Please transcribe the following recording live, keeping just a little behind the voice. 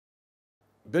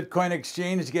Bitcoin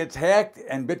exchange gets hacked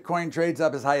and Bitcoin trades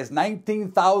up as high as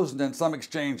 19,000 in some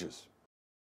exchanges.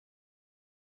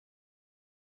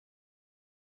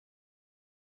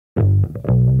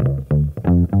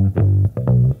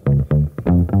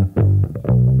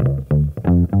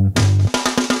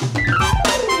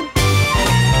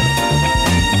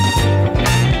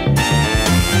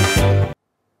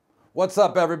 What's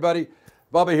up, everybody?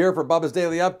 Bubba here for Bubba's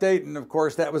Daily Update, and of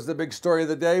course that was the big story of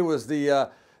the day, was the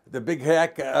big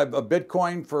hack of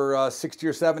Bitcoin for $60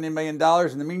 or $70 million.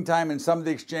 In the meantime, in some of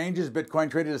the exchanges,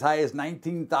 Bitcoin traded as high as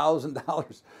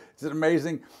 $19,000. It's an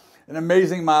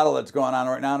amazing model that's going on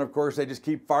right now, and of course they just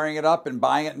keep firing it up and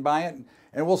buying it, and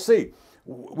we'll see.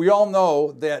 We all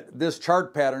know that this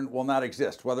chart pattern will not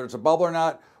exist, whether it's a bubble or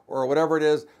not, or whatever it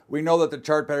is. We know that the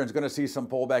chart pattern is going to see some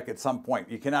pullback at some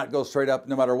point. You cannot go straight up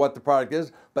no matter what the product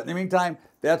is. But in the meantime,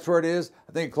 that's where it is.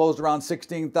 I think it closed around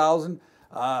 16,000.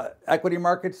 Equity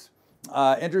markets,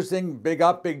 interesting, big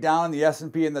up, big down. The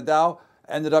S&P and the Dow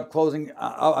ended up closing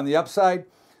on the upside.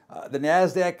 The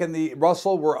NASDAQ and the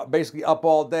Russell were basically up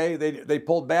all day. They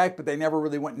pulled back, but they never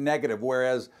really went negative,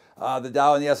 whereas the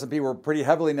Dow and the S&P were pretty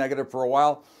heavily negative for a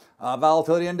while.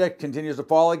 Volatility index continues to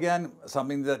fall again,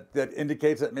 something that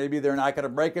indicates that maybe they're not going to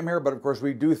break them here. But of course,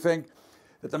 we do think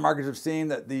that the markets have seen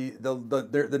that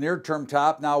the near-term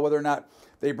top. Now, whether or not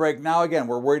they break now, again,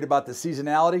 we're worried about the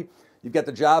seasonality. You've got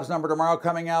the jobs number tomorrow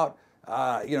coming out.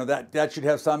 That should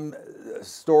have some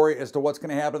story as to what's going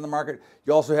to happen in the market.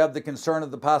 You also have the concern of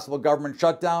the possible government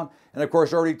shutdown, and of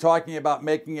course, already talking about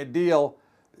making a deal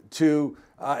to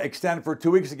extend for 2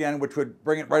 weeks again, which would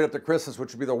bring it right up to Christmas,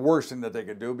 which would be the worst thing that they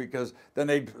could do, because then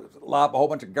they'd lob a whole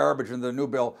bunch of garbage into the new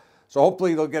bill. So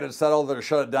hopefully they'll get it settled or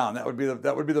shut it down. That would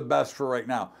be the best for right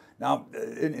now. Now,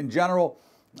 in general,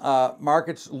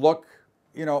 markets look,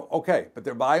 okay, but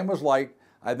their volume was light.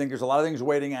 I think there's a lot of things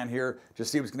waiting on here to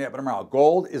see what's going to happen tomorrow.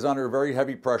 Gold is under very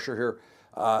heavy pressure here.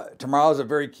 Tomorrow is a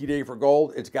very key day for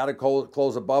gold. It's got to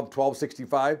close above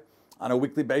 1265 on a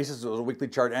weekly basis. So the weekly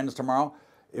chart ends tomorrow.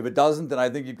 If it doesn't, then I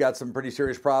think you've got some pretty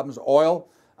serious problems. Oil,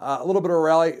 a little bit of a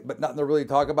rally, but nothing to really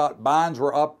talk about. Bonds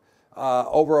were up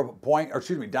over a point,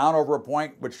 down over a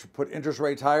point, which put interest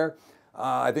rates higher.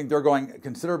 I think they're going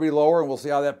considerably lower, and we'll see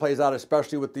how that plays out,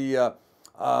 especially with the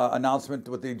announcement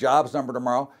with the jobs number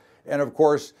tomorrow. And of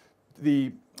course,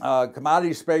 the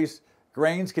commodity space,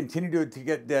 grains continue to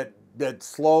get that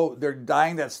slow, they're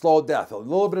dying that slow death. A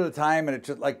little bit at a time, and it's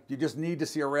just like you just need to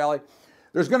see a rally.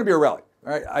 There's going to be a rally.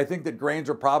 All right, I think that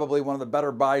grains are probably one of the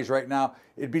better buys right now.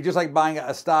 It'd be just like buying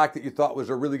a stock that you thought was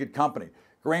a really good company.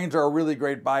 Grains are a really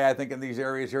great buy, I think, in these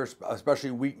areas here,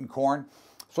 especially wheat and corn.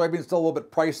 Soybeans still a little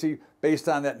bit pricey based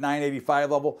on that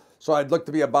 985 level. So I'd look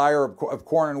to be a buyer of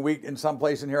corn and wheat in some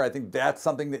place in here. I think that's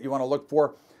something that you want to look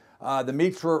for. The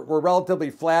meats were relatively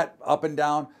flat, up and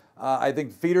down. I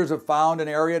think feeders have found an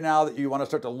area now that you want to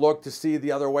start to look to see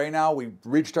the other way now. We've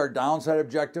reached our downside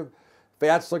objective.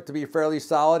 Fats look to be fairly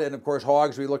solid, and of course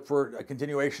hogs, we look for a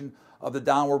continuation of the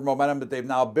downward momentum that they've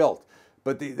now built.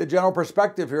 But the general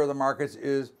perspective here of the markets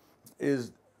is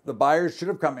the buyers should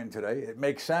have come in today. It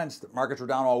makes sense that markets were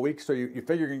down all week, so you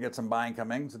figure you're going to get some buying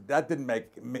coming. So that didn't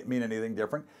mean anything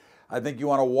different. I think you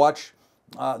want to watch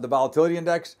the volatility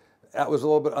index. That was a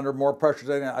little bit under more pressure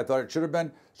than I thought it should have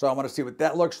been. So I want to see what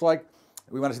that looks like.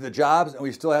 We want to see the jobs, and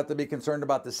we still have to be concerned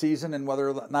about the season and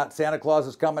whether or not Santa Claus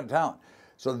is coming to town.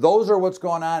 So those are what's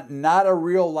going on. Not a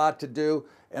real lot to do.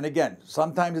 And again,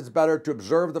 sometimes it's better to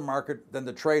observe the market than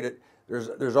to trade it.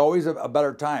 There's always a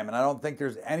better time. And I don't think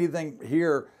there's anything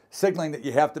here signaling that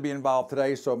you have to be involved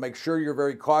today. So make sure you're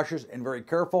very cautious and very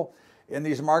careful. In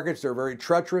these markets, they're very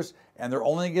treacherous, and they're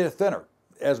only going to get thinner.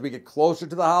 As we get closer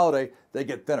to the holiday, they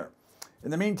get thinner. In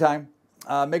the meantime,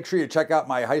 make sure you check out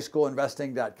my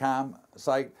highschoolinvesting.com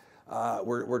site.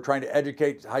 We're trying to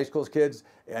educate high school kids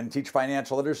and teach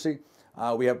financial literacy.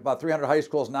 We have about 300 high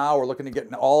schools now. We're looking to get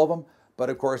into all of them. But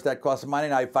of course, that costs money,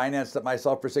 and I financed it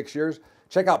myself for 6 years.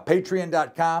 Check out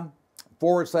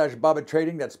patreon.com/Bubba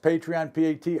Trading. That's Patreon,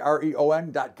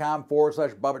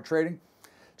 patreon.com/Bubba Trading.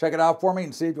 Check it out for me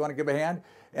and see if you want to give a hand.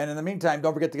 And in the meantime,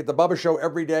 don't forget to get the Bubba Show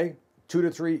every day, 2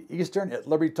 to 3 Eastern at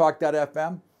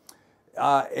libertytalk.fm.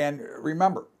 And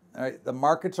remember, all right, the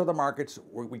markets are the markets.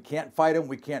 We can't fight them.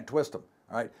 We can't twist them.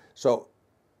 All right. So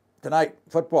tonight,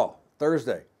 football,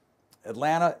 Thursday.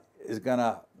 Atlanta is going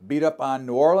to beat up on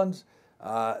New Orleans.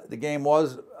 The game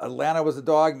was Atlanta was the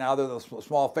dog. Now they're the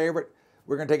small favorite.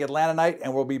 We're going to take Atlanta night,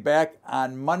 and we'll be back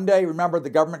on Monday. Remember,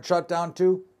 the government shutdown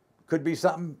too. Could be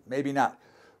something, maybe not.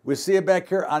 We'll see you back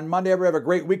here on Monday. Everybody have a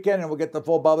great weekend, and we'll get the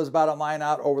full Bubba's Bottom Line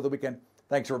out over the weekend.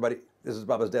 Thanks, everybody. This is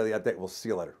Bubba's Daily Update. We'll see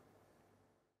you later.